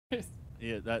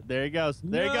Yeah, there he goes.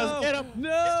 There he goes. Get him.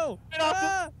 No. Get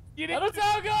off.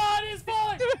 Oh God, he's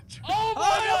falling. Oh my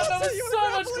God, that was so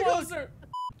much closer.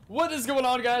 What is going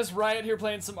on, guys? Riot here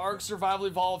playing some Ark Survival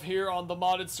Evolve here on the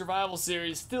modded survival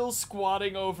series. Still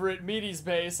squatting over at Meaty's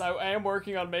base. I am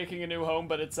working on making a new home,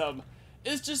 but it's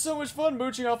just so much fun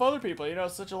mooching off other people. You know,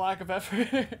 it's such a lack of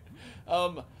effort.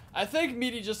 I think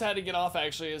Meaty just had to get off,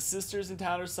 actually. His sister's in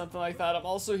town or something like that. I'm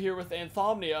also here with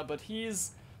Anthomnia, but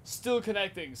he's still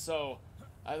connecting, so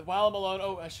while I'm alone...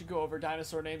 Oh, I should go over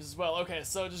dinosaur names as well. Okay,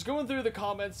 so just going through the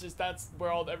comments, just that's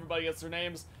where everybody gets their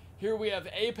names. Here we have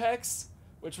Apex,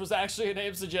 which was actually a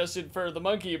name suggestion for the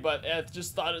monkey, but I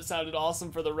just thought it sounded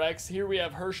awesome for the Rex. Here we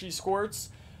have Hershey Squirts.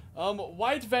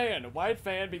 White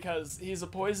Van because he's a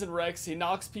poison Rex. He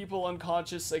knocks people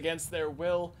unconscious against their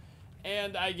will.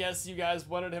 And I guess you guys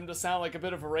wanted him to sound like a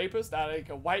bit of a rapist. Like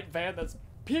a White Van, that's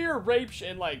pure rape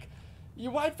and like, you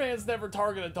White Vans never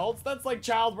target adults. That's like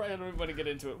child rape. I don't even want to get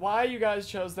into it. Why you guys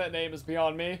chose that name is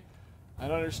beyond me. I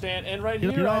don't understand. And right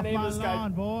here I named this guy.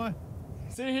 Boy.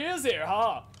 See, he is here,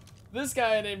 huh? This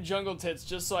guy I named Jungle Tits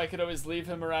just so I could always leave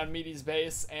him around Meaty's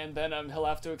base, and then he'll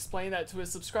have to explain that to his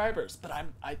subscribers. But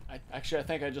I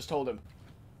think I just told him.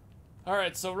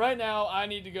 Alright, so right now I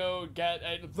need to go get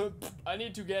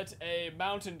a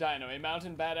mountain dino, a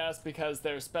mountain badass, because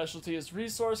their specialty is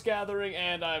resource gathering,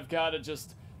 and I've got to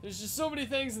there's just so many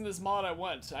things in this mod I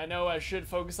want. I know I should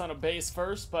focus on a base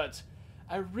first, but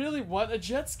I really want a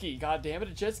jet ski. God damn it,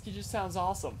 a jet ski just sounds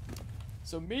awesome.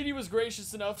 So Meaty was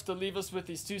gracious enough to leave us with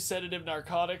these 2 sedative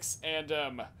narcotics, and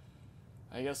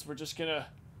I guess we're just gonna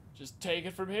take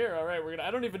it from here. Alright,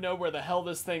 I don't even know where the hell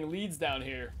this thing leads down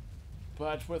here.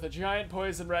 But with a giant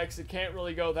poison Rex, it can't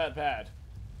really go that bad.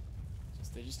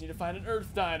 They just need to find an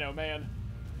Earth Dino, man.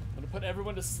 I'm gonna put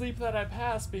everyone to sleep that I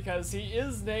passed because he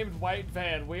is named White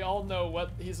Van. We all know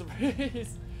what he's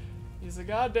a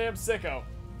goddamn sicko.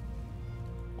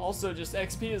 Also, just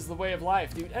XP is the way of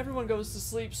life, dude. Everyone goes to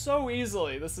sleep so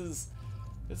easily. It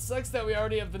sucks that we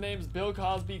already have the names Bill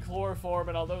Cosby, Chloroform,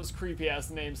 and all those creepy-ass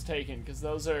names taken, because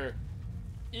those are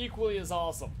equally as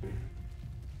awesome.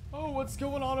 Oh, what's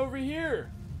going on over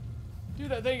here? Dude,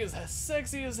 that thing is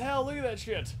sexy as hell. Look at that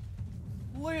shit.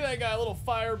 Look at that guy, little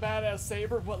fire badass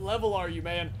saber. What level are you,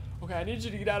 man? Okay, I need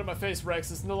you to get out of my face, Rex.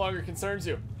 This no longer concerns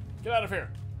you. Get out of here.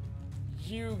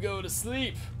 You go to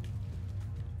sleep.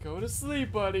 Go to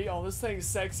sleep, buddy. Oh, this thing's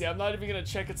sexy. I'm not even gonna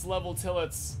check its level till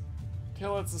it's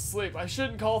asleep. I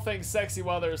shouldn't call things sexy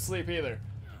while they're asleep either.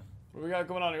 What do we got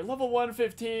going on here? Level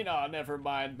 115. Oh, never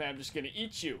mind, man. I'm just gonna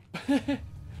eat you.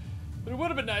 But it would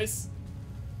have been nice.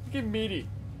 Look at Meaty.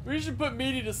 We should put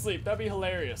Meaty to sleep. That'd be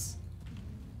hilarious.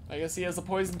 I guess he has a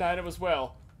poison dino as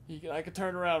well. I could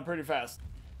turn around pretty fast.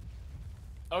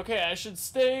 Okay, I should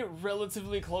stay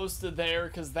relatively close to there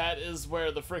because that is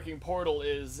where the freaking portal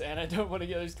is, and I don't want to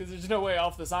get because there's no way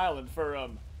off this island for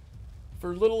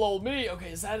little old me.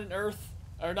 Okay, is that an Earth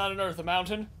or not an Earth? A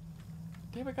mountain?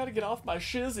 Damn, I gotta get off my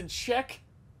shiz and check.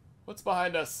 What's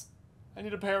behind us? I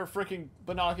need a pair of freaking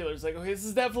binoculars. Like, okay, this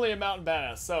is definitely a mountain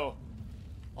badass, so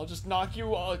I'll just knock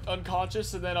you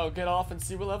unconscious and then I'll get off and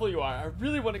see what level you are. I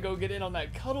really want to go get in on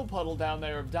that cuddle puddle down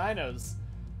there of dinos.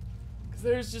 Because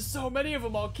there's just so many of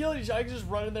them. I'll kill each. I can just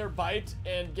run in there, bite,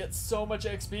 and get so much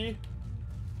XP.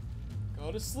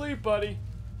 Go to sleep, buddy.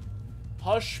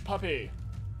 Hush, puppy.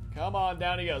 Come on,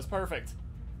 down he goes. Perfect.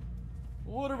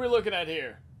 What are we looking at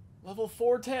here? Level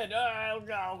 410.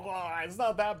 It's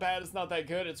not that bad. It's not that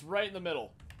good. It's right in the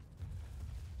middle.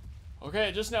 Okay,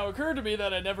 it just now occurred to me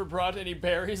that I never brought any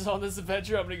berries on this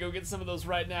adventure. I'm gonna go get some of those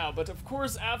right now. But of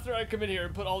course, after I come in here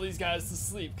and put all these guys to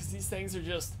sleep, because these things are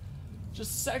just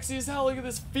sexy as hell. Look at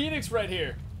this Phoenix right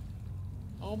here.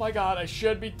 Oh my God, I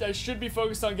should be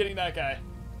focused on getting that guy.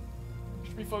 I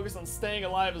should be focused on staying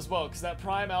alive as well, because that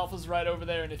Prime Alpha's right over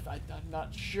there, and I'm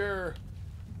not sure.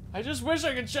 I just wish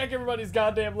I could check everybody's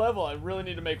goddamn level. I really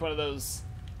need to make one of those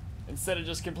instead of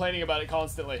just complaining about it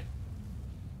constantly.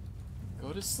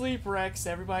 Go to sleep, Rex.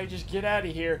 Everybody just get out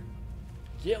of here.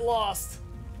 Get lost.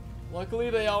 Luckily,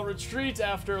 they all retreat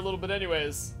after a little bit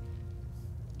anyways.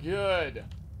 Good.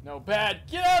 No, bad.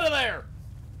 Get out of there!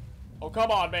 Oh,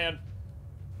 come on, man.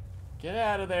 Get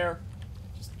out of there.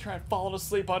 Just try and fall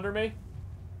asleep under me.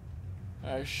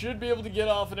 I should be able to get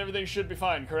off and everything should be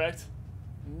fine, correct?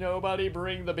 Nobody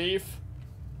bring the beef.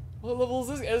 What level is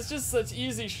this? It's just such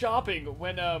easy shopping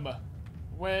when I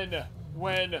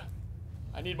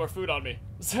need more food on me.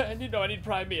 I need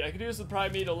prime meat. I could do this with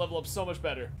prime meat. It'll level up so much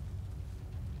better.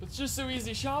 But it's just so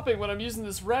easy shopping when I'm using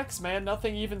this Rex, man.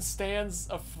 Nothing even stands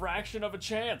a fraction of a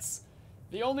chance.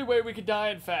 The only way we could die,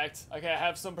 in fact, okay, I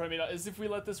have some prime meat, is if we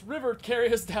let this river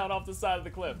carry us down off the side of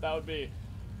the cliff. That would be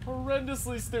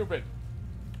horrendously stupid.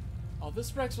 Oh,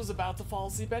 this Rex was about to fall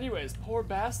asleep anyways. Poor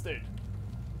bastard.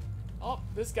 Oh,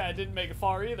 this guy didn't make it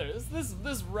far either.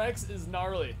 This Rex is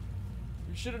gnarly.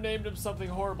 We should have named him something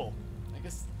horrible.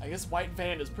 I guess White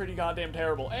Van is pretty goddamn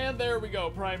terrible. And there we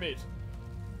go, Primate.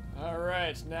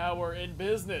 Alright, now we're in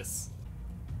business.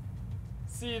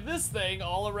 See, this thing,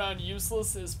 all around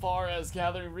useless as far as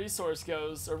gathering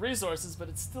resources, but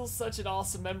it's still such an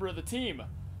awesome member of the team.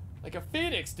 Like a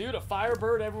phoenix, dude, a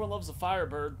firebird. Everyone loves a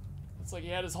firebird. It's like he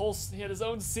had his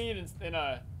own scene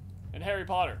in Harry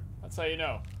Potter. That's how you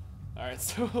know. Alright,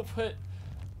 so we'll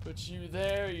put you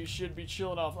there. You should be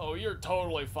chilling off. Oh, you're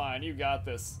totally fine. You got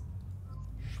this.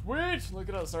 Sweet! Look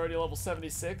at us, already level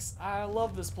 76. I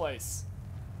love this place.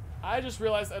 I just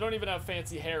realized I don't even have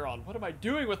fancy hair on. What am I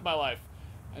doing with my life?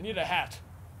 I need a hat.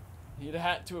 I need a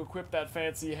hat to equip that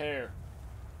fancy hair.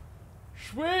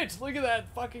 Sweet! Look at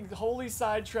that fucking holy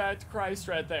sidetracked Christ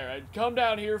right there. I'd come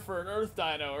down here for an earth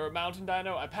dino or a mountain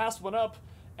dino. I passed one up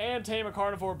and tame a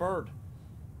carnivore bird.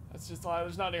 That's just,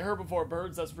 there's not any herbivore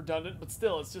birds, that's redundant, but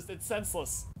still, it's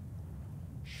senseless.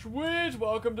 Sweet!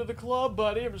 Welcome to the club,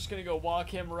 buddy. I'm just gonna go walk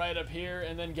him right up here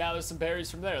and then gather some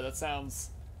berries from there. That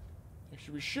sounds...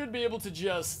 Actually, we should be able to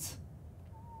just...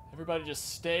 Everybody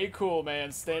just stay cool,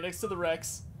 man. Stay next to the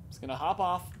Rex. I'm just gonna hop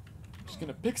off. I'm just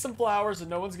gonna pick some flowers and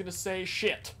no one's gonna say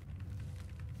shit.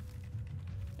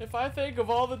 If I think of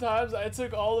all the times I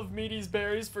took all of Meaty's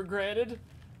berries for granted,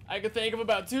 I could think of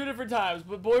about 2 different times,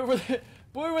 but boy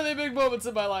were they big moments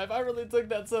in my life. I really took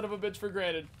that son of a bitch for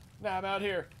granted. Now I'm out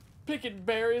here picking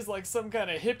berries like some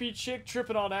kind of hippie chick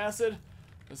tripping on acid.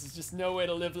 This is just no way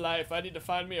to live life. I need to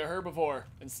find me a herbivore.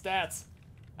 And stats.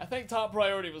 I think top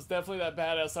priority was definitely that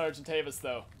badass Sergeant Tavis,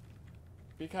 though.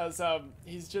 Because,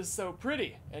 he's just so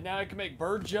pretty. And now I can make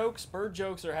bird jokes. Bird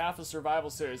jokes are half a survival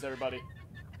series, everybody.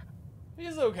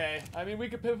 He's okay. I mean, we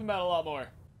could pimp him out a lot more.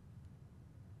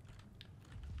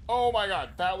 Oh my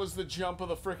god, that was the jump of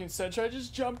the frickin' century. I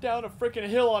just jumped down a frickin'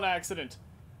 hill on accident.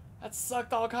 That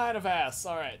sucked all kind of ass.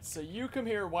 Alright, so you come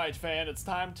here, White Fan. It's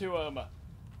time to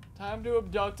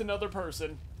abduct another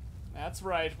person. That's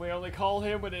right, we only call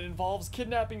him when it involves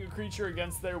kidnapping a creature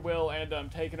against their will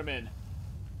and, taking them in.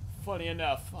 Funny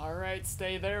enough. Alright,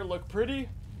 stay there, look pretty.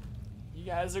 You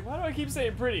guys are, why do I keep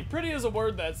saying pretty? Pretty is a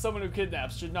word that someone who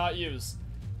kidnaps should not use.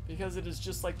 Because it is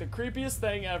just like the creepiest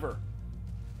thing ever.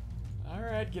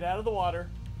 Alright, get out of the water.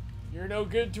 You're no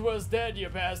good to us dead, you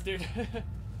bastard.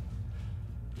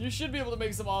 You should be able to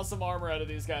make some awesome armor out of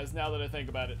these guys now that I think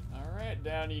about it. Alright,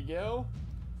 down you go.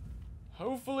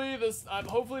 Hopefully this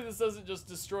doesn't just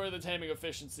destroy the taming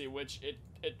efficiency, which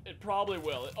it probably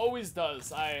will. It always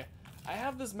does. I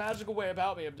have this magical way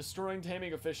about me of destroying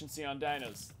taming efficiency on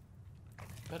dinos.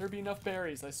 Better be enough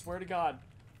berries, I swear to God.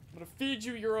 I'm gonna feed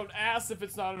you your own ass if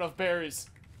it's not enough berries.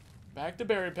 Back to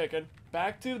berry picking.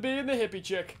 Back to being the hippie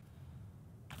chick.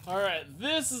 Alright,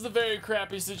 this is a very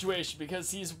crappy situation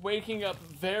because he's waking up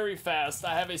very fast.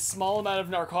 I have a small amount of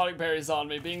narcotic berries on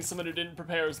me, being someone who didn't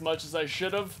prepare as much as I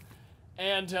should have.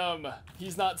 And,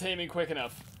 he's not taming quick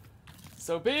enough.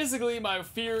 So basically, my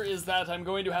fear is that I'm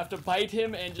going to have to bite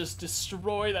him and just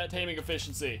destroy that taming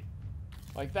efficiency.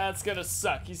 Like, that's gonna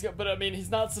suck. But I mean,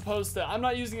 he's not supposed to. I'm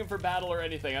not using him for battle or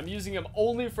anything. I'm using him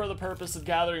only for the purpose of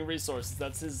gathering resources.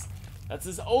 That's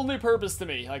his only purpose to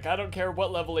me. Like, I don't care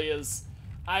what level he is.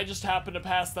 I just happen to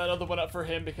pass that other one up for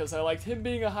him because I liked him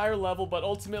being a higher level, but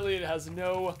ultimately it has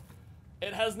no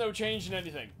change in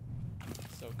anything.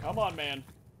 So come on, man.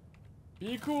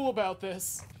 Be cool about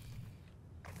this.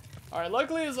 Alright,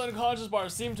 luckily his unconscious bar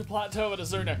seemed to plateau at a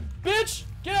certain... Bitch!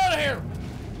 Get out of here!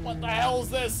 What the hell is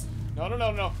this?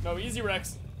 No, easy,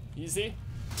 Rex. Easy.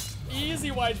 Easy,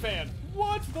 White Fan.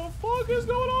 What the fuck is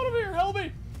going on over here? Help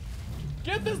me!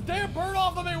 Get this damn bird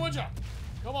off of me, would ya?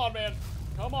 Come on, man.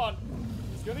 Come on.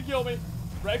 He's gonna kill me.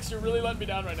 Rex, you're really letting me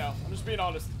down right now. I'm just being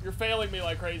honest. You're failing me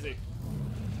like crazy.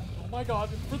 Oh my god.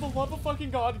 For the love of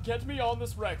fucking God, get me on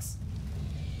this Rex.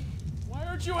 Why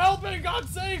aren't you helping? God's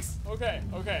sakes! Okay,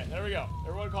 there we go.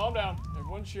 Everyone calm down.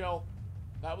 Everyone chill.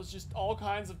 That was just all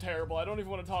kinds of terrible. I don't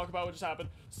even want to talk about what just happened.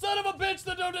 Son of a bitch,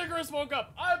 the Dodicarus woke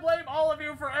up! I blame all of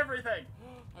you for everything!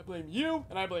 I blame you,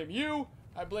 and I blame you.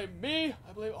 I blame me.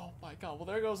 I blame... Oh my god, well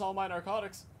there goes all my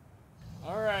narcotics.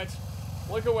 Alright.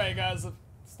 Look away, guys.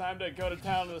 It's time to go to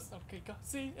town to this... Okay,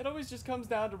 see? It always just comes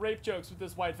down to rape jokes with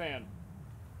this White Fan.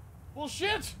 Well,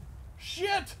 shit!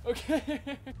 Shit! Okay.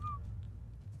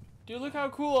 Dude, look how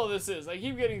cool all this is. I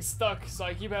keep getting stuck, so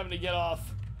I keep having to get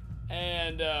off.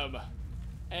 And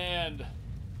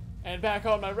back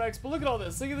on my Rex. But look at all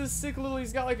this. Look at this sick little...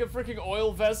 He's got like a freaking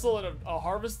oil vessel and a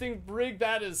harvesting brig.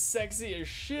 That is sexy as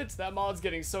shit. That mod's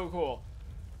getting so cool.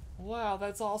 Wow,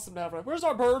 that's awesome to have. Where's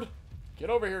our bird? Get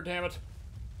over here, damn it.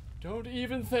 Don't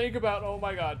even think about. Oh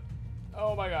my god.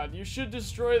 Oh my god. You should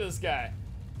destroy this guy.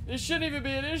 This shouldn't even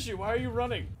be an issue. Why are you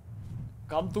running?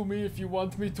 Come to me if you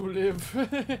want me to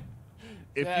live.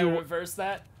 If you reverse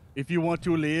that. If you want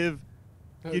to live,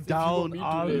 get down,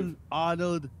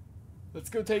 Arnold. Let's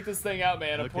go take this thing out,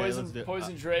 man. A Okay,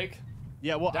 poison Drake.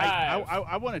 Yeah, well, Dive.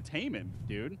 I want to tame him,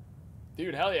 dude.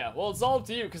 Dude, hell yeah. Well, it's all up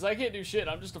to you, because I can't do shit.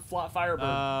 I'm just a flat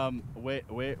firebird. Wait,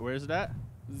 where's it at?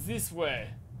 This way.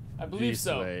 I believe This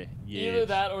so. way. Either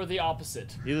that or the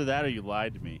opposite. Either that or you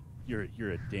lied to me.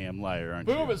 You're a damn liar, aren't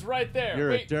you? Boom, it's right there.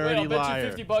 You're a dirty I'll bet liar. you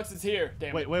 50 bucks it's here.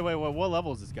 Damn Wait, it. what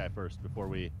level is this guy first before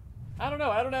we... I don't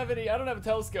know. I don't have a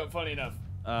telescope, funny enough.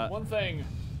 One thing.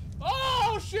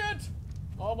 Oh, shit!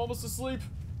 Oh, I'm almost asleep.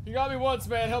 You got me once,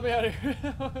 man. Help me out here.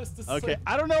 Okay,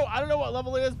 I don't know what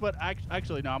level it is, but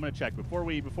actually, no, I'm gonna check before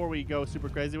we go super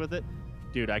crazy with it.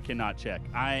 Dude, I cannot check.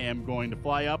 I am going to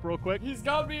fly up real quick. He's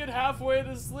got me at halfway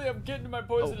to sleep. I'm getting to my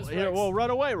poisonous Here, Rex. well, run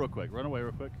away real quick.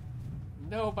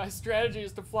 No, my strategy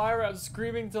is to fly around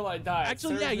screaming till I die.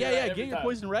 Actually, yeah. Get your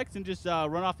poison Rex and just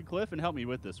run off the cliff and help me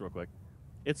with this real quick.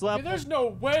 It's level. I mean, there's no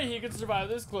way he can survive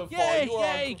this cliff fall.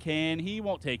 Yeah, he can. He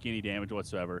won't take any damage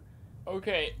whatsoever.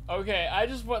 Okay. I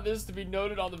just want this to be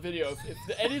noted on the video. If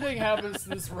anything happens to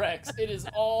this Rex, it is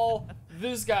all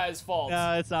this guy's fault.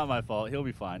 No, it's not my fault. He'll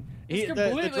be fine. It's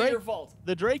completely your fault.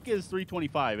 The Drake is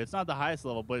 325. It's not the highest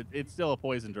level, but it's still a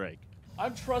poison Drake.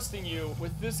 I'm trusting you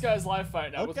with this guy's life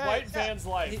right now, with White Fan's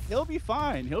life. He'll be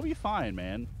fine. He'll be fine,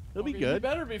 man. He'll be good. He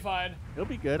better be fine. He'll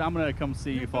be good. I'm gonna come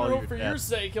see you fall to your death. For your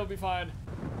sake, he'll be fine.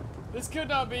 This could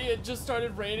not be. It just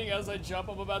started raining as I jump.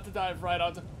 I'm about to dive right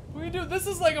onto. What do you do? This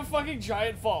is like a fucking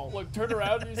giant fall. Look, turn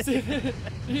around. Do you see?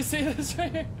 Do you see this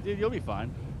right here? Dude, you'll be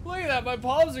fine. Look at that. My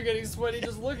palms are getting sweaty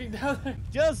just looking down there.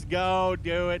 Just go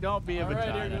do it. Don't be a All right,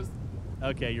 vagina. here goes.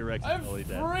 Okay, your Rex is totally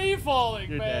dead. I'm free falling,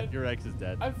 You're man. dead. Your Rex is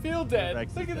dead. I feel dead.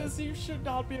 Rex Look is at this. dead. You should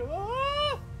not be.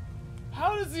 Ah!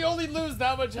 How does he only lose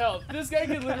that much health? This guy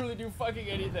can literally do fucking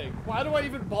anything. Why do I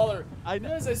even bother? I know.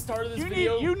 As I started this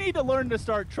video. You need to learn to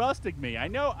start trusting me. I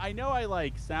know I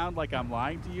like sound like I'm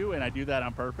lying to you, and I do that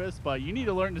on purpose. But you need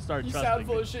to learn to start trusting me. You sound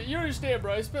full of shit. You understand,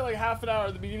 bro? I spent like half an hour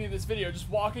at the beginning of this video just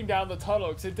walking down the tunnel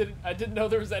because I didn't know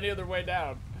there was any other way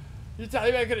down. You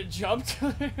telling me I could have jumped?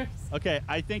 Okay,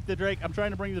 I think the Drake. I'm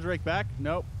trying to bring the Drake back.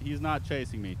 Nope, he's not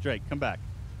chasing me. Drake, come back.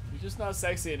 You're just not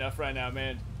sexy enough right now,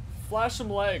 man. Flash some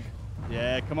leg.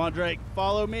 Yeah, come on, Drake.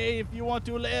 Follow me if you want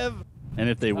to live. And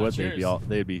if they would,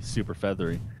 they'd be super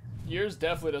feathery. Yours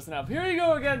definitely doesn't have. Here you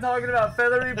go again talking about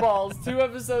feathery balls 2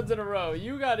 episodes in a row.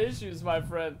 You got issues, my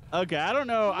friend. Okay, I don't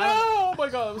know. No! Oh my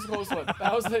god, that was a close one.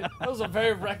 That was a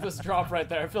very reckless drop right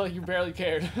there. I feel like you barely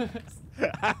cared.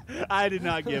 I did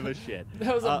not give a shit.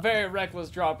 That was a very reckless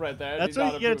drop right there. That's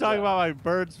what you're gonna talk about, my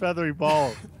bird's feathery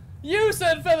balls. You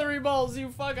said feathery balls, you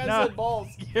fuck. I said balls.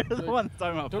 You're the one that's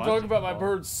talking about. Don't talk about my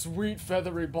bird's sweet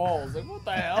feathery balls. Like, what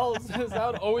the hell? That's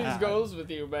how it always goes with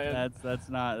you, man. That's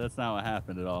not what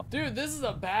happened at all. Dude, this is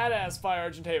a badass Fire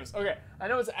Argentavis. Okay, I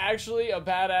know it's actually a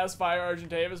badass Fire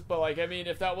Argentavis, but like, I mean,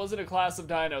 if that wasn't a class of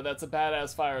dino, that's a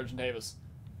badass Fire Argentavis.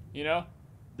 You know?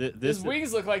 His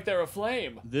wings look like they're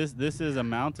aflame. This is a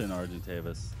mountain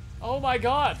Argentavis. Oh my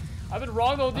god. I've been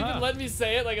wrong. Don't even let me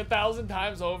say it like 1,000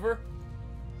 times over.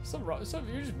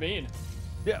 You're just mean.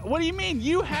 Yeah, what do you mean?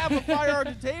 You have a Fire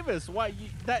Argentavis. Why?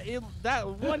 That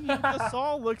one you just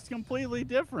saw looks completely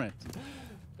different.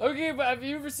 Okay, but have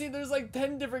you ever seen? There's like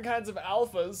 10 different kinds of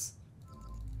alphas.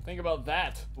 Think about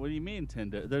that. What do you mean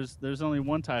 10? There's only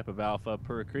one type of alpha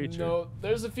per creature. No,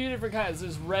 there's a few different kinds.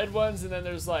 There's red ones, and then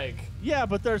there's like. Yeah,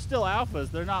 but they're still alphas.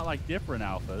 They're not like different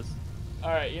alphas. All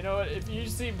right, you know what? If you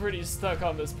seem pretty stuck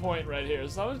on this point right here,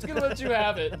 so I'm just gonna let you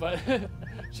have it. But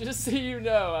just so you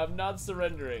know, I'm not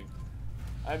surrendering.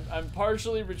 I'm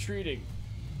partially retreating,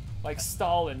 like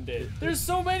Stalin did. There's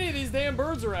so many of these damn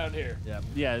birds around here.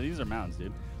 Yeah, these are mountains,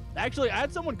 dude. Actually, I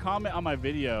had someone comment on my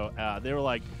video. They were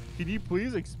like, "Can you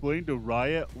please explain to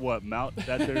Riot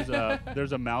that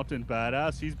there's a mountain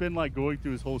badass? He's been like going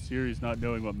through his whole series not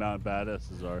knowing what mountain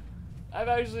badasses are." I've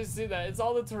actually seen that. It's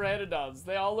all the pteranodons.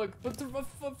 They all look, but the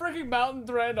freaking mountain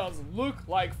pteranodons look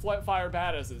like fire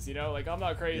badasses. You know, like I'm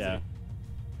not crazy. Yeah.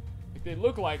 Like they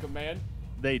look like them, man.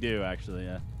 They do actually,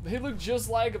 yeah. They look just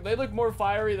like them. They look more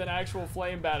fiery than actual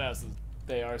flame badasses.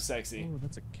 They are sexy. Oh,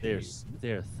 that's a cave.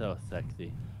 They're so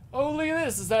sexy. Oh, look at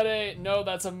this. Is that a... No,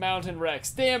 that's a mountain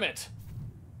Rex. Damn it.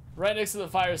 Right next to the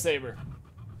fire saber.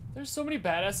 There's so many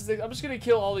badasses. I'm just going to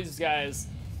kill all these guys.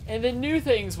 And then new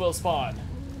things will spawn.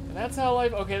 And that's how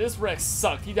life... Okay, this Rex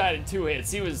sucked. He died in 2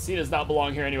 hits. He does not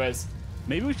belong here anyways.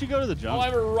 Maybe we should go to the jungle. Oh,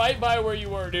 I'm right by where you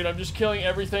were, dude. I'm just killing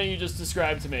everything you just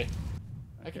described to me.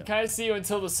 I can kind of see you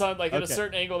until the sun, like at a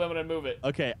certain angle. Then when I move it.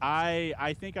 Okay,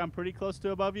 I think I'm pretty close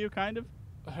to above you, kind of.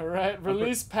 All right,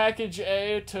 release package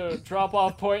A to drop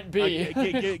off point B.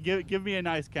 Okay, give me a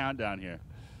nice countdown here.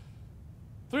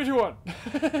 3, 2, 1.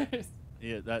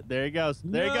 Yeah, there he goes.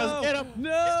 There he goes. Get him.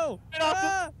 No. Get off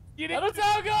him.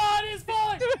 Oh God, he's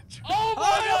falling. Oh my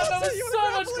God, that was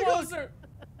so much closer.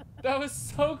 That was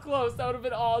so close. That would have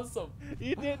been awesome.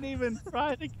 You didn't even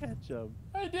try to catch him.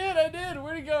 I did.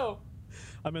 Where'd he go?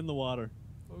 I'm in the water.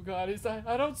 Oh God, he's dying.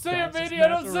 I don't see him, Meaty. I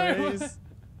don't see him.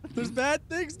 There's bad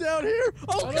things down here.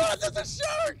 Oh God, there's a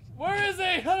shark. Where is he?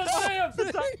 I don't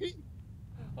see him.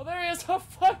 Oh, there he is. Oh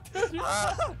fuck, dude.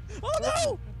 Oh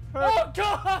no. Oh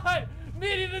God.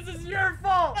 Meaty, this is your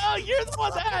fault! No, you're the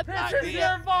one that had the idea! This is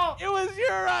your fault! It was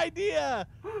your idea!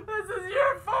 This is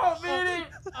your fault, Meaty!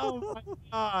 Oh my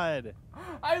God!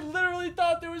 I literally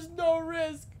thought there was no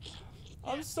risk.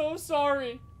 I'm so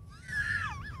sorry.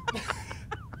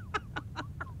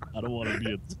 I don't want to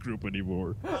be in this group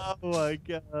anymore. Oh my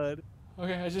God!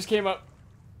 Okay, I just came up.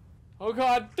 Oh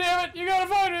God, damn it! You gotta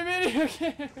find me, Meaty!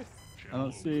 Okay. I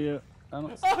don't see you.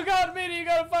 Oh God, Meaty, you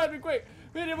gotta find me quick!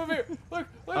 Meaty, over here! Look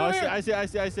over here! I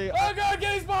see. Oh God,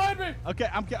 he's behind me! Okay,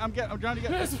 I'm trying to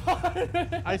get. He's behind me!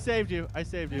 I saved you.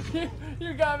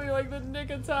 You got me like the nick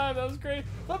of time. That was great.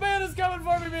 The man is coming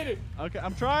for me, Meaty. Okay,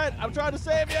 I'm trying to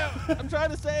save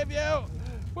you.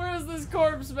 Where is this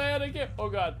corpse, man? I can't. Oh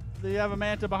God. Do you have a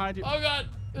manta behind you? Oh God,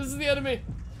 this is the enemy.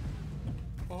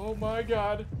 Oh my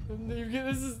God.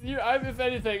 If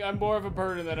anything, I'm more of a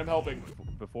burden than I'm helping.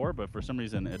 Before, but for some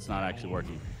reason it's not actually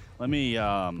working. Let me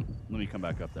come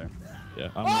back up there. Yeah.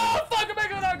 Oh fuck! A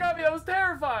megalodon got me. That was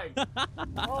terrifying.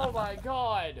 Oh my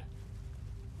God.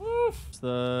 Oof. It's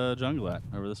the jungle at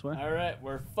over this way. All right,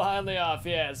 we're finally off.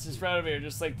 Yeah, it's just right over here,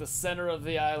 just like the center of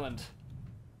the island.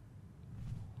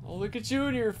 Oh, look at you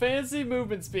and your fancy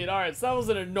movement speed. All right, so that was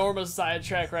an enormous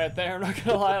sidetrack right there. I'm not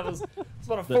gonna lie, it's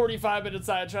about a 45-minute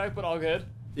sidetrack, but all good.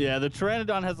 Yeah, the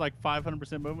Pteranodon has like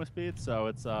 500% movement speed, so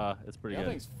it's pretty good. That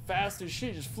thing's fast as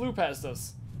shit. Just flew past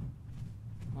us.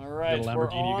 All right, got a we're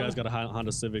Lamborghini. on. You guys got a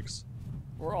Honda Civics.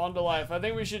 We're on to life. I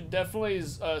think we should definitely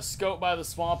scope by the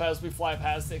swamp as we fly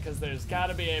past it, because there's got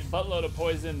to be a buttload of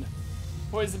poison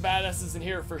badasses in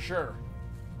here for sure.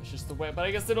 It's just the way. But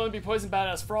I guess there'd only be poison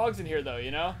badass frogs in here, though.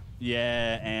 You know?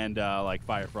 Yeah, and like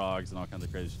fire frogs and all kinds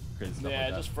of crazy stuff. Yeah,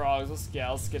 like just frogs. Let's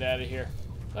get out of here.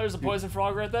 There's a poison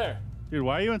frog right there. Dude,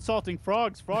 why are you insulting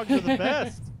frogs? Frogs are the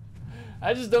best.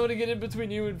 I just don't want to get in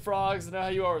between you and frogs. I know how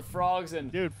you are with frogs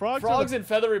and dude, frogs and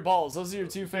feathery balls. Those are your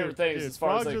two favorite things, as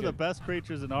far as I frogs are the best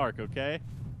creatures in Ark. Okay.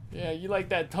 Yeah, you like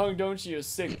that tongue, don't you, you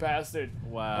sick bastard?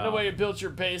 Wow. I know why you built your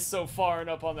base so far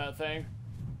and up on that thing.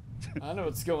 I know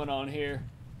what's going on here.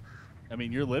 I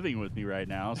mean, you're living with me right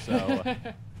now, so.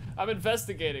 I'm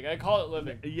investigating. I call it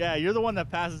living. Yeah, you're the one that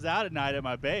passes out at night at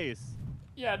my base.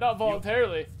 Yeah, not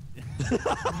voluntarily.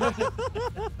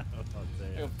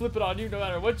 I'll flip it on you no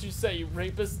matter what you say, you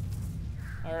rapist.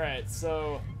 Alright,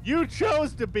 so... You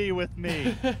chose to be with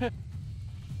me!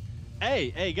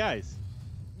 Hey, guys.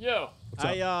 Yo.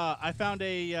 I found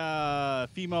a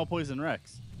female poison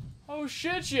rex. Oh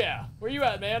shit, yeah. Where you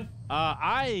at, man?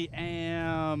 I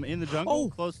am in the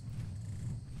jungle, close...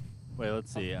 Wait,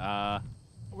 let's see.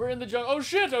 We're in the jungle. Oh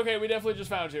shit, okay, we definitely just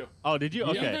found you. Oh, did you?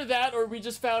 Okay. Either that or we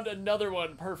just found another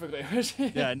one perfectly.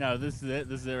 Yeah, no, this is it.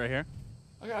 This is it right here.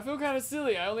 Okay, I feel kind of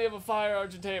silly. I only have a fire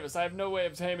Argentavis. I have no way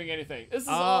of taming anything. This is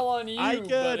all on you,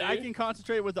 buddy. I can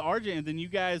concentrate with the Argent, and then you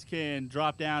guys can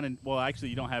drop down and... Well, actually,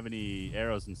 you don't have any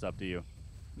arrows and stuff, do you?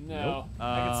 No. Nope.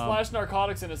 I can splash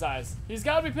narcotics in his eyes. He's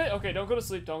got to be pit. Okay, don't go to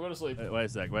sleep. Don't go to sleep. Wait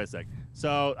a sec.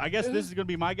 So, I guess this is going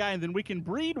to be my guy, and then we can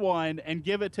breed one and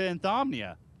give it to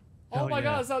Insomnia. Oh my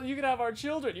God, so you can have our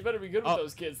children. You better be good with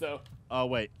those kids, though. Oh,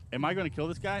 wait. Am I going to kill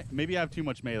this guy? Maybe I have too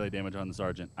much melee damage on the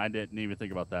Sergeant. I didn't even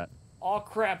think about that. Oh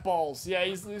crap balls. Yeah,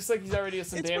 looks like he's already has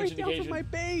some damage indication. It's right down from my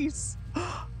base.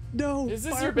 No. Is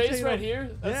this your base right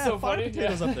here? That's so funny.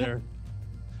 Potatoes up there.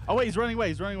 Oh wait, he's running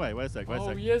away. Wait a sec.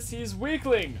 Oh yes, he's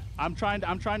weakling. I'm trying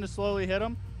to slowly hit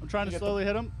him.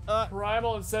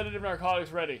 Primal and sedative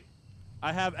narcotics ready.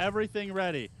 I have everything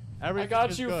ready. I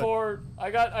got you good.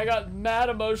 I got mad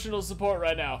emotional support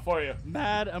right now for you.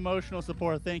 Mad emotional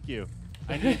support. Thank you.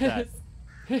 I need that.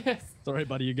 Yes. It's all right,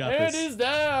 buddy. You got this. And he's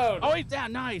down. Oh, he's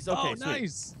down. Nice. Okay, oh,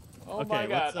 nice. Oh okay, my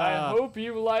God. I hope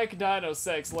you like dino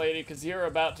sex, lady, because you're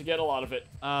about to get a lot of it.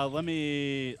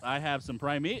 I have some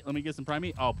prime meat. Let me get some prime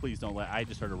meat. Oh, please don't I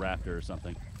just heard a raptor or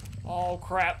something. Oh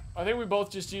crap. I think we both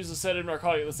just used a sedative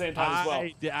narcotic at the same time as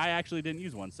well. I actually didn't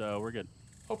use one, so we're good.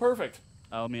 Oh, perfect.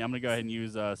 I'm gonna go ahead and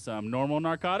use some normal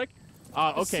narcotic.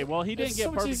 Okay, well he didn't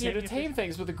get perfect. It's so much easier to tame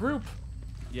things with a group.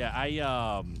 Yeah,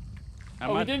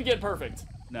 Oh, he didn't get perfect.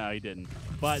 No, he didn't.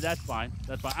 But that's fine.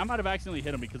 That's fine. I might have accidentally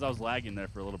hit him because I was lagging there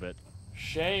for a little bit.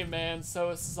 Shame, man. So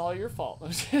this is all your fault.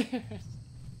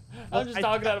 I'm just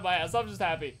talking out of my ass. I'm just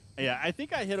happy. Yeah, I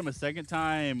think I hit him a second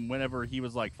time whenever he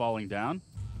was like falling down.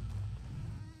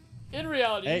 In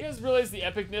reality, you guys realize the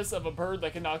epicness of a bird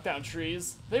that can knock down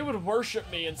trees? They would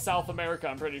worship me in South America,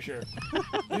 I'm pretty sure.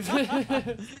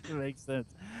 It makes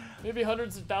sense. Maybe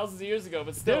hundreds of thousands of years ago,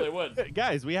 but still, they would.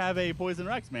 Guys, we have a poison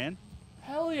Rex, man.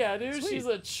 Hell yeah, dude. Sweet. She's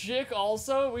a chick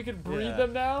also. We can breed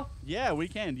them now. Yeah, we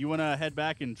can. You want to head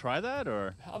back and try that,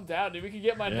 or? I'm down, dude. We can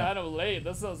get my dino laid.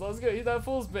 Let's go. That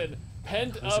fool's been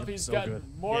pent up. He's gotten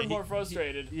more and more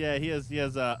frustrated. He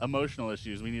has emotional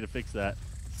issues. We need to fix that.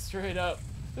 Straight up.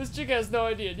 This chick has no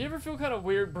idea. Do you ever feel kind of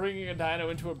weird bringing a dino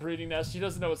into a breeding nest? She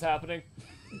doesn't know what's happening.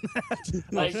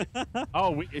 Like,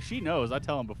 she knows. I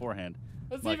tell him beforehand.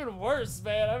 That's even worse,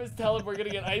 man. I was telling we're gonna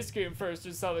get ice cream first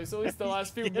or something, so at least the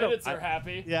last few minutes are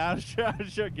happy. Yeah, I'm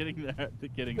sure getting the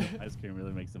ice cream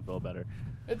really makes them feel better.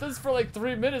 It does for like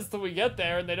 3 minutes till we get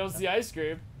there and they don't see ice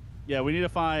cream. Yeah, we need to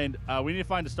find a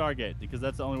Stargate because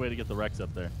that's the only way to get the Rex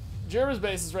up there. German's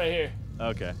base is right here.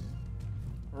 Okay.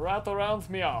 Right around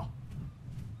me all.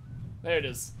 There it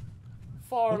is.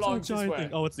 Far along this way.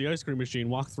 Oh, it's the ice cream machine.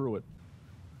 Walk through it.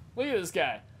 Look at this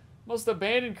guy. Most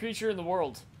abandoned creature in the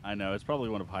world. I know, it's probably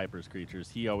one of Hyper's creatures.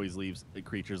 He always leaves the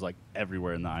creatures like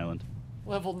everywhere in the island.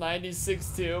 Level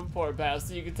 96 too. Poor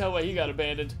bastard. You can tell why he got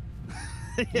abandoned.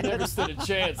 He never stood a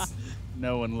chance.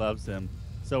 No one loves him.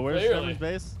 So where's Sherman's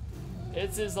base?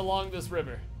 It is along this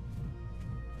river.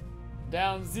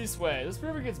 Down this way. This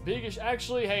river gets biggish.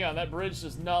 Actually, hang on. That bridge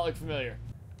does not look familiar.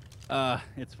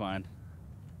 It's fine.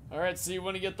 Alright, so you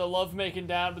want to get the love making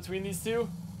down between these two?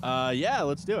 Yeah,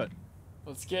 let's do it.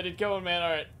 Let's get it going, man.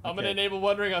 Alright, I'm going to enable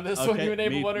wondering on this one. You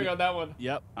enable wondering on that one.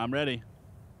 Yep, I'm ready.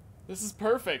 This is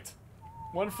perfect.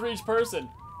 One for each person.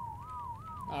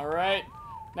 Alright.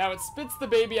 Now it spits the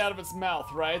baby out of its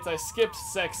mouth, right? I skipped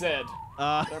sex ed.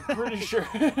 I'm pretty sure.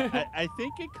 I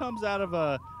think it comes out of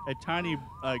a tiny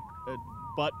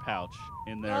butt pouch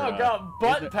in their. Oh god,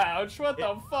 butt pouch? What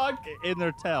the fuck? In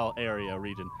their tail area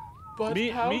region. Butt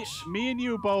pouch? Me and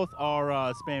you both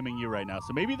are spamming you right now,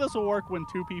 so maybe this will work when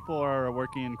two people are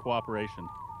working in cooperation.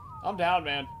 I'm down,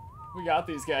 man. We got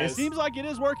these guys. It seems like it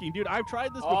is working, dude. I've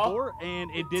tried this before and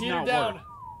it did not work.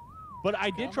 But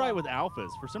I did try it with alphas.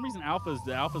 For some reason, the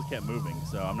alphas kept moving,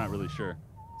 so I'm not really sure.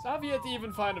 So I've yet to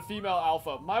even find a female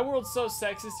alpha. My world's so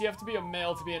sexist, you have to be a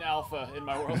male to be an alpha in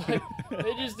my world. Like,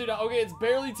 they just do not. Okay, it's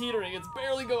barely teetering. It's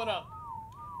barely going up.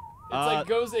 It's like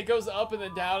it goes up and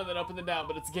then down and then up and then down,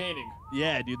 but it's gaining.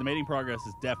 Yeah, dude, the mating progress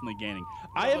is definitely gaining.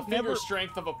 I have the finger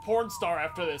strength of a porn star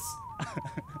after this.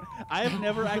 I have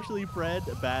never actually bred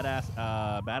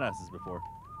badasses before.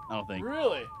 I don't think.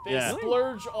 Really? They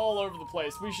splurge all over the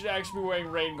place. We should actually be wearing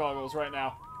rain goggles right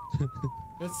now.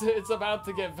 It's about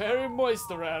to get very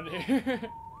moist around here.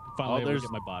 Finally, able to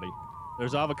get my body.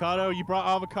 There's avocado. You brought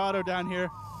avocado down here.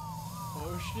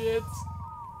 Oh shit!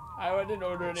 I didn't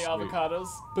order any avocados.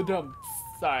 But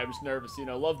sorry, I'm just nervous. You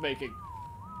know, lovemaking.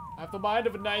 I have the mind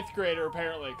of a 9th grader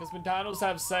apparently, because when dinos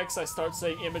have sex, I start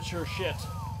saying immature shit.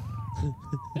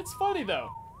 It's funny though.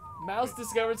 Mouse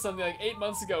discovered something like 8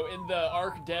 months ago in the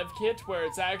Ark dev kit where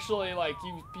it's actually like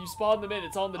you spawn them in,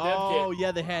 it's on the dev kit. Oh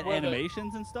yeah, they had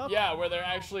animations and stuff? Yeah, where they're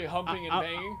actually humping and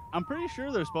banging. I'm pretty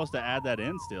sure they're supposed to add that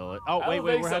in still. Oh, wait,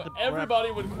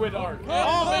 everybody would quit Ark.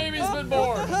 Oh, the baby's been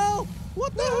born! What the hell?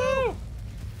 What the hell?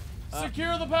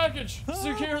 Secure the package!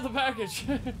 Secure the package!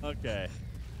 Okay.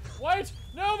 Wait!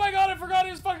 No, my god, I forgot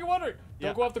he was fucking wondering!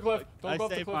 Don't go off the cliff. Don't go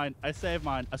off the cliff. I saved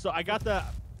mine. So I got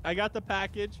the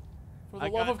package. For the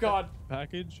love of God.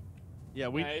 Package. Yeah,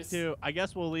 we need to. I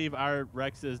guess we'll leave our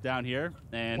Rexes down here.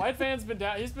 And White Fan's been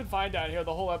down. He's been fine down here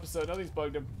the whole episode. Nothing's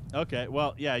bugged him. Okay.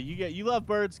 Well, yeah. You love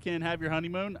birds. Can have your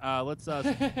honeymoon. Let's.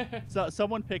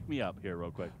 Someone pick me up here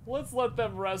real quick. Let's let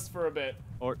them rest for a bit.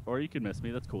 Or you can miss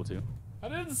me. That's cool too. I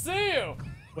didn't see you.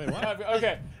 Wait, what?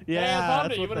 Okay. Yeah.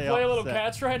 Hey, you want to play a little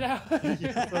catch right now?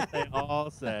 That's what they all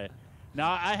say.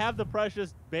 Now I have the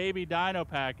precious baby dino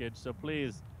package, so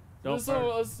please. Let's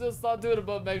just not do it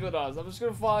above Megalodons. I'm just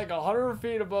gonna fly like 100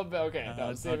 feet above. Okay,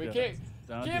 no, see, we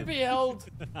can't be held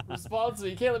responsible.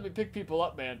 You can't let me pick people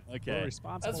up, man. Okay.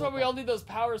 That's why we all need those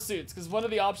power suits, because one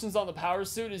of the options on the power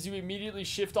suit is you immediately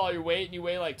shift all your weight and you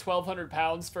weigh like 1,200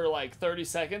 pounds for like 30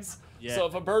 seconds. Yeah. So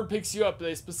if a bird picks you up,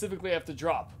 they specifically have to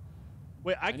drop.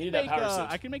 Wait, I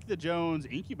can make the Jones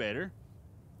incubator.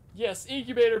 Yes,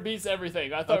 incubator beats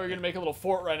everything. I thought we were gonna make a little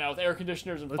fort right now with air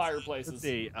conditioners and fireplaces. Let's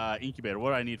see, incubator. What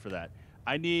do I need for that?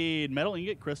 I need metal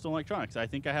ingot, crystal, electronics. I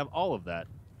think I have all of that.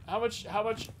 How much?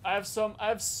 I have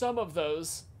some of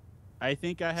those. I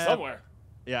think I have somewhere.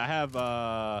 Yeah, I have.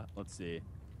 Let's see.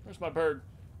 Where's my bird?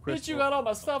 Bitch, you Crystal. got all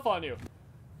my stuff on you.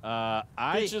 I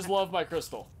Bitches love my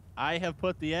crystal. I have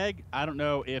put the egg. I don't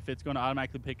know if it's going to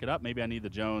automatically pick it up. Maybe I need the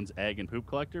Jones egg and poop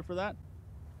collector for that.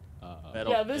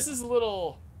 Yeah, this is a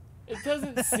little. It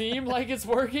doesn't seem like it's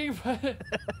working, but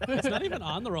It's not even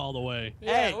on there all the way.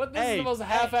 yeah, Hey, this is the most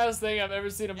half-assed thing I've ever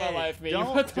seen in my life, me.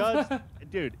 Don't What the judge, fuck?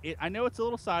 dude. I know it's a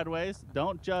little sideways.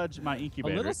 Don't judge my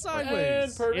incubator. A little And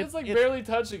sideways. it's like barely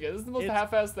touching it. This is the most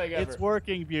half-assed thing ever. It's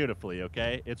working beautifully.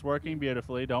 Okay, it's working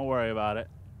beautifully. Don't worry about it.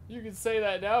 You can say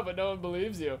that now, but no one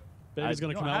believes you. Baby's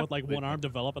gonna you come don't out have with like to. one arm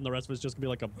develop, and the rest of it's just gonna be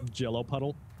like a Jello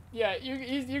puddle. Yeah,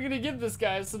 you're gonna give this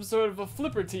guy some sort of a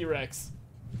flipper T-Rex.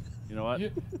 You know what?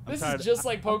 This tired is just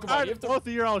like I'm Pokemon. tired You of have to. both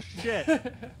of your old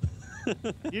shit.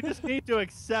 You just need to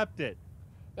accept it.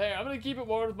 There, I'm gonna keep it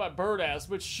warm with my bird ass,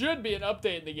 which should be an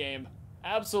update in the game.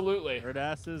 Absolutely. Bird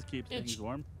asses keeps things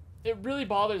warm. It really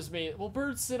bothers me. Well,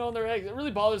 birds sit on their eggs. It really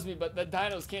bothers me, but the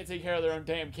dinos can't take care of their own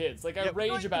damn kids. Like, I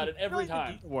rage about it every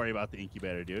time. Don't worry about the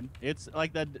incubator, dude. It's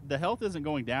like the health isn't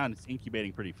going down. It's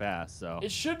incubating pretty fast, so.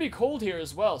 It should be cold here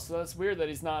as well, so that's weird that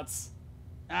he's not.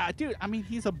 Dude, I mean,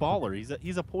 he's a baller.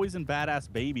 He's a poison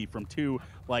badass baby from two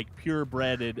like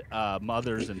purebreded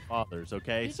mothers and fathers.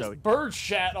 Okay, He so just bird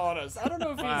shat on us. I don't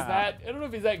know if he's Wow. that. I don't know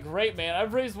if he's that great, man.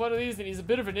 I've raised one of these, and he's a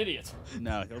bit of an idiot.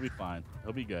 no, he'll be fine.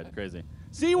 He'll be good. Crazy.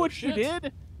 See what you shit.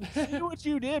 did? See what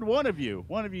you did? One of you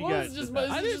Well, guys. this is did just, that.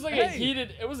 this is just like a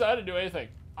heated. It was. I didn't do anything.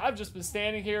 I've just been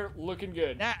standing here looking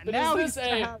good. But Now is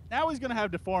this now he's gonna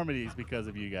have deformities because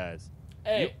of you guys.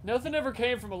 Hey, nothing ever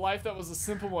came from a life that was a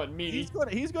simple one, meaty.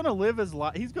 He's gonna live his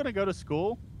life. He's gonna go to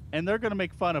school, and they're gonna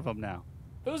make fun of him now.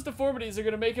 Those deformities are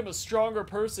going to make him a stronger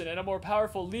person and a more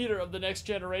powerful leader of the next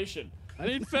generation. I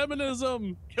need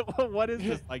feminism. What is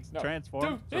this like No.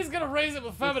 transform? Dude, he's going to raise it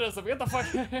with feminism. Get the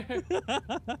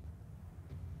fuck.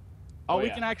 Oh, we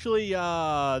yeah. can actually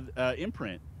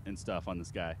imprint and stuff on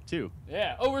this guy too.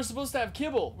 Yeah. Oh, we're supposed to have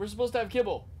kibble. We're supposed to have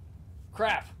kibble.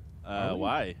 Crap.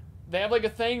 Why? They have like a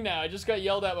thing now. I just got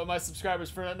yelled at by my subscribers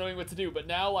for not knowing what to do. But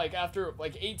now, like after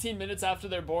 18 minutes after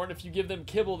they're born, if you give them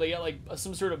kibble, they get like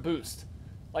some sort of boost.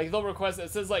 Like they'll request it.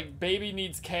 It says like baby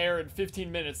needs care in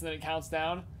 15 minutes, and then it counts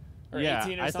down. Or Yeah,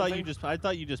 18 or I something.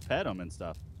 thought you just pet him and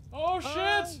stuff. Oh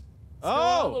shit!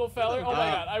 Oh, little feller. Oh my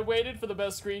god! I waited for the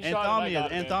best screenshot. And I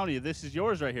got it, man. Antonia, this is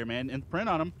yours right here, man. Imprint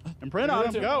on him. Imprint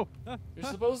on him. Go. You're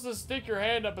supposed to stick your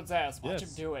hand up its ass. Watch him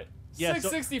do it. Yeah,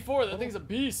 664. That thing's a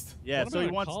beast. Yeah, What so am I he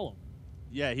gonna wants. call him?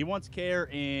 Yeah, he wants care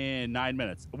in 9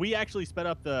 minutes. We actually sped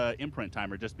up the imprint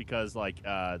timer just because like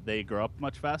they grow up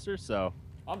much faster. So.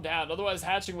 I'm down. Otherwise,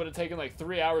 hatching would have taken like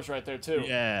 3 hours right there too.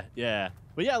 Yeah, yeah.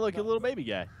 But yeah, look, a little baby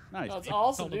guy. Nice. That's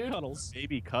awesome, Call him dude. Cuddles.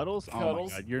 Baby Cuddles. Oh my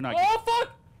Cuddles. God, you're not. Oh fuck!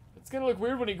 It's gonna look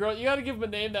weird when he grows. You gotta give him a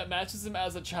name that matches him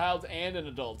as a child and an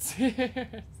adult. Here,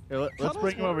 let's Cuddles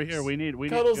bring him over works. here. We need.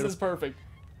 Cuddles to is perfect.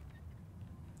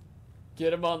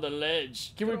 Get him on the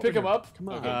ledge. Can we Get pick over him here. up? Come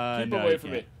on. Okay, keep no, away you from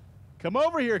can't. me. Come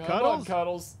over here, Come Cuddles. on,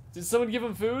 Cuddles. Did someone give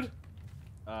him food?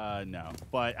 No,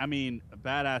 but I mean,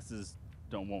 badasses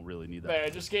won't really need that. There, I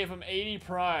just gave him 80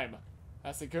 prime.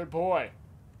 That's a good boy.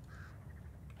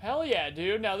 Hell yeah,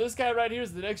 dude. Now this guy right here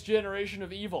is the next generation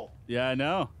of evil. Yeah, I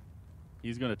know.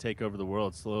 He's gonna take over the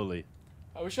world slowly.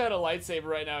 I wish I had a lightsaber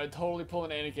right now. I'd totally pull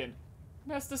an Anakin.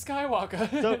 Master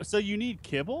Skywalker. So you need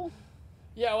kibble?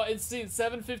 Yeah, well, it's scene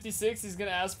 756. He's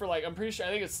gonna ask for like, I'm pretty sure, I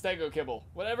think it's Stego kibble.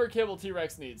 Whatever kibble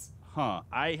T-Rex needs. Huh?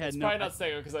 I had It's no. probably not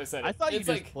Stego because I said it. I thought you it's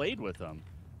just like, played with them.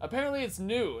 apparently it's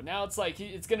new. Now it's like,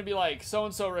 it's gonna be like,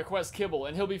 so-and-so requests kibble,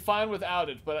 and he'll be fine without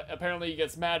it, but apparently he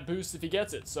gets mad boost if he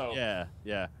gets it, so. Yeah,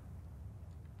 yeah.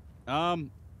 Hakuna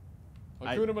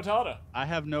Matata. I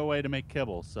have no way to make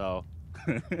kibble, so.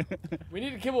 We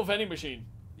need a kibble vending machine.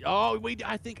 Oh,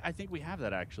 I think we have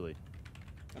that actually.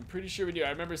 I'm pretty sure we do. I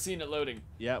remember seeing it loading.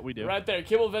 Yeah, we do. Right there,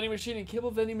 Kibble Vending Machine and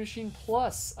Kibble Vending Machine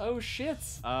Plus. Oh, shit.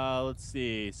 Let's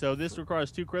see. So this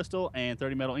requires 2 crystal and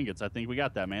 30 metal ingots. I think we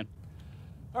got that, man.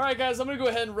 All right, guys, I'm going to go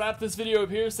ahead and wrap this video up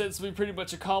here since we pretty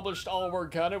much accomplished all we're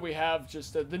gonna. We have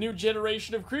just the new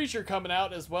generation of creature coming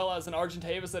out, as well as an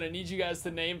Argentavis that I need you guys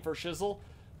to name for Shizzle.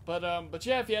 But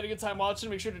yeah, if you had a good time watching,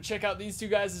 make sure to check out these two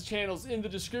guys' channels in the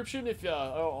description. If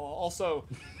also,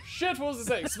 shit, what was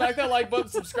I saying? Smack that like button,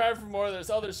 subscribe for more. There's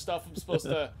other stuff I'm supposed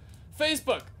to.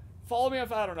 Facebook, follow me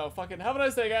if I don't know. Fucking have a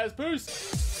nice day, guys.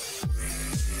 Peace.